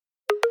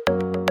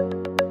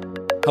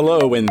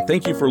Hello, and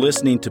thank you for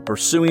listening to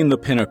Pursuing the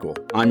Pinnacle.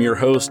 I'm your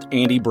host,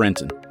 Andy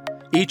Brenton.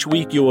 Each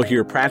week you will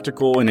hear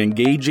practical and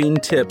engaging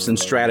tips and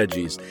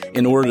strategies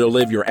in order to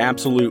live your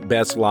absolute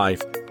best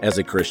life as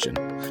a Christian.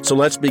 So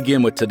let's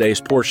begin with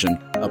today's portion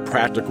of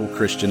Practical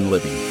Christian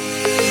Living.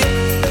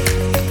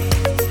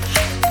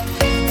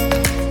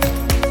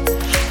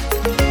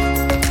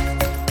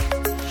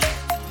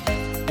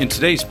 In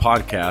today's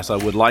podcast, I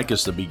would like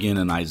us to begin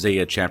in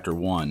Isaiah chapter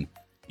 1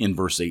 in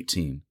verse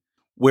 18.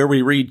 Where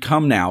we read,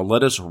 "Come now,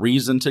 let us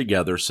reason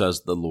together,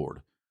 says the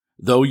Lord.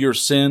 Though your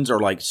sins are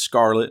like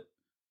scarlet,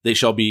 they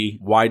shall be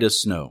white as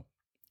snow.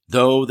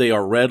 Though they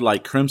are red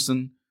like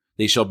crimson,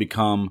 they shall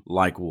become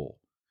like wool."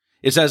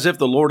 It's as if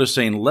the Lord is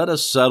saying, let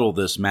us settle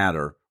this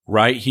matter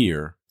right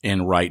here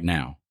and right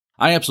now.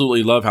 I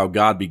absolutely love how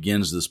God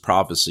begins this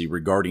prophecy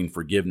regarding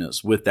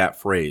forgiveness with that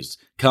phrase,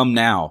 "Come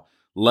now,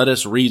 let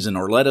us reason,"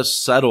 or "let us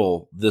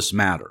settle this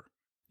matter."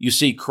 You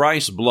see,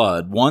 Christ's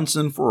blood, once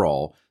and for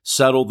all,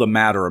 settled the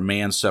matter of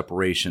man's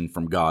separation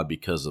from God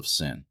because of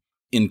sin.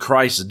 In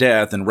Christ's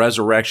death and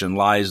resurrection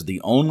lies the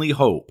only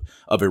hope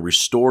of a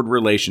restored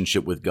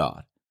relationship with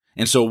God.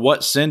 And so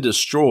what sin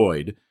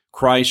destroyed,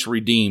 Christ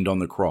redeemed on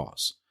the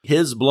cross.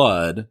 His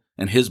blood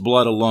and His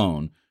blood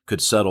alone could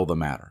settle the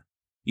matter.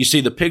 You see,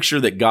 the picture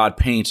that God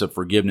paints of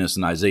forgiveness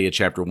in Isaiah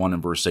chapter 1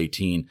 and verse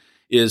 18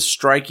 is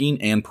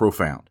striking and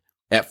profound.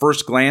 At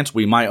first glance,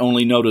 we might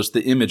only notice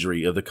the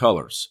imagery of the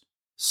colors.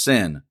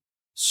 Sin,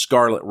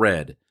 scarlet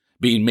red,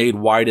 being made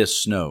white as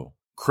snow,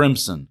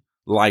 crimson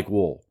like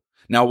wool.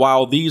 Now,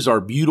 while these are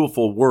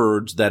beautiful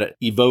words that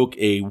evoke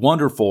a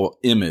wonderful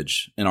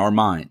image in our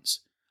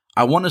minds,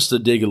 I want us to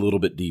dig a little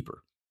bit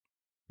deeper.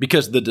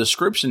 Because the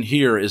description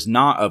here is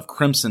not of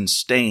crimson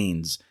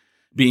stains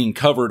being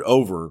covered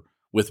over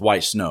with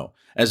white snow,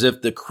 as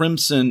if the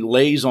crimson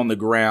lays on the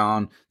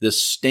ground, this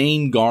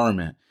stained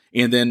garment,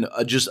 and then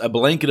just a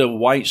blanket of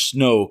white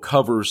snow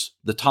covers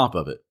the top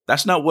of it.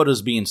 That's not what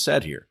is being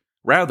said here.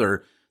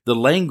 Rather, the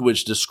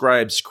language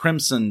describes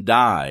crimson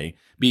dye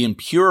being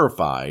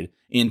purified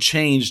and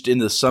changed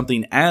into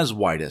something as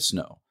white as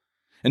snow.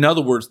 In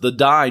other words, the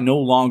dye no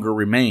longer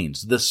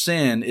remains. The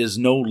sin is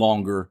no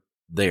longer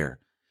there.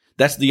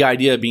 That's the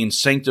idea of being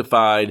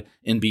sanctified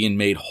and being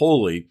made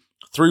holy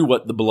through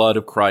what the blood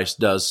of Christ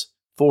does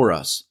for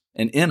us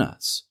and in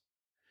us.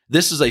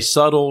 This is a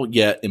subtle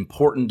yet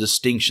important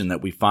distinction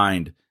that we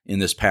find in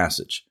this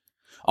passage.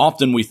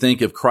 Often we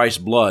think of Christ's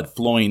blood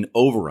flowing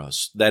over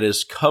us, that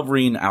is,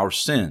 covering our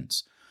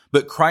sins.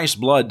 But Christ's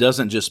blood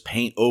doesn't just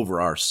paint over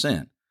our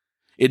sin.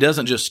 It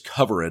doesn't just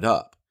cover it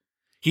up.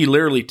 He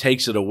literally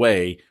takes it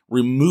away,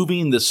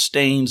 removing the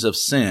stains of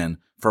sin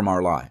from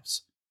our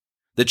lives.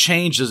 The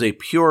change is a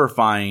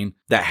purifying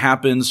that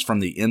happens from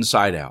the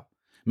inside out,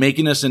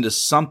 making us into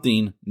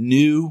something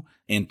new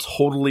and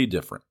totally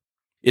different.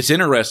 It's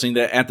interesting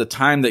that at the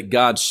time that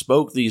God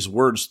spoke these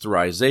words through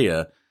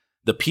Isaiah,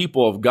 the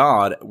people of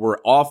God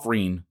were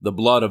offering the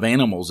blood of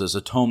animals as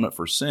atonement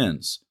for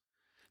sins.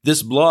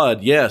 This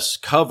blood, yes,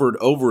 covered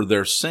over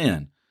their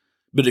sin,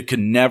 but it could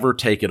never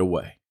take it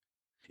away.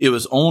 It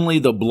was only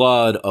the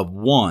blood of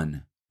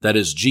one, that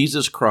is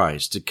Jesus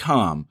Christ, to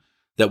come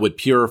that would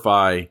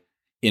purify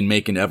and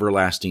make an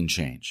everlasting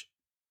change.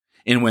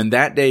 And when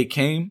that day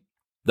came,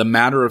 the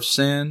matter of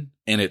sin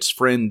and its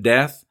friend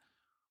death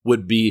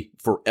would be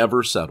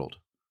forever settled.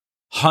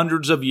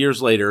 Hundreds of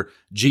years later,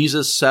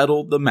 Jesus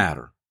settled the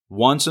matter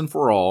once and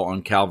for all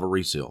on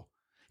Calvary's Hill.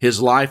 His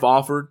life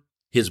offered,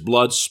 His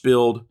blood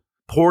spilled,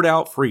 poured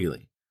out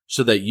freely,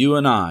 so that you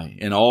and I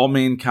and all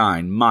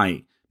mankind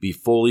might be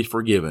fully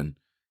forgiven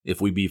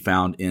if we be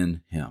found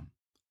in Him.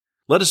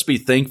 Let us be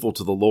thankful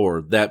to the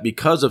Lord that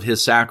because of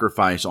His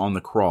sacrifice on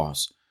the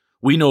cross,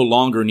 we no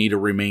longer need to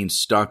remain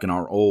stuck in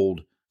our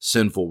old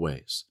sinful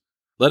ways.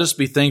 Let us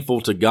be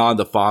thankful to God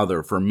the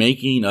Father for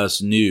making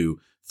us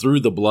new through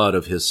the blood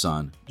of His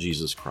Son,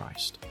 Jesus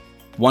Christ.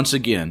 Once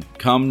again,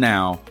 come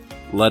now,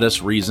 let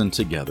us reason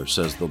together,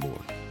 says the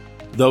Lord.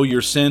 Though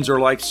your sins are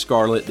like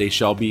scarlet, they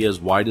shall be as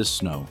white as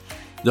snow.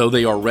 Though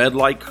they are red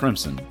like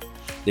crimson,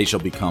 they shall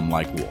become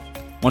like wool.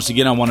 Once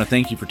again, I want to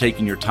thank you for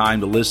taking your time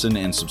to listen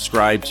and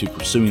subscribe to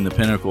Pursuing the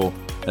Pinnacle.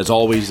 As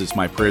always, it's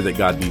my prayer that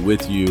God be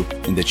with you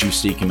and that you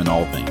seek Him in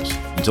all things.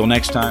 Until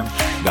next time,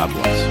 God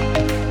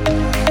bless.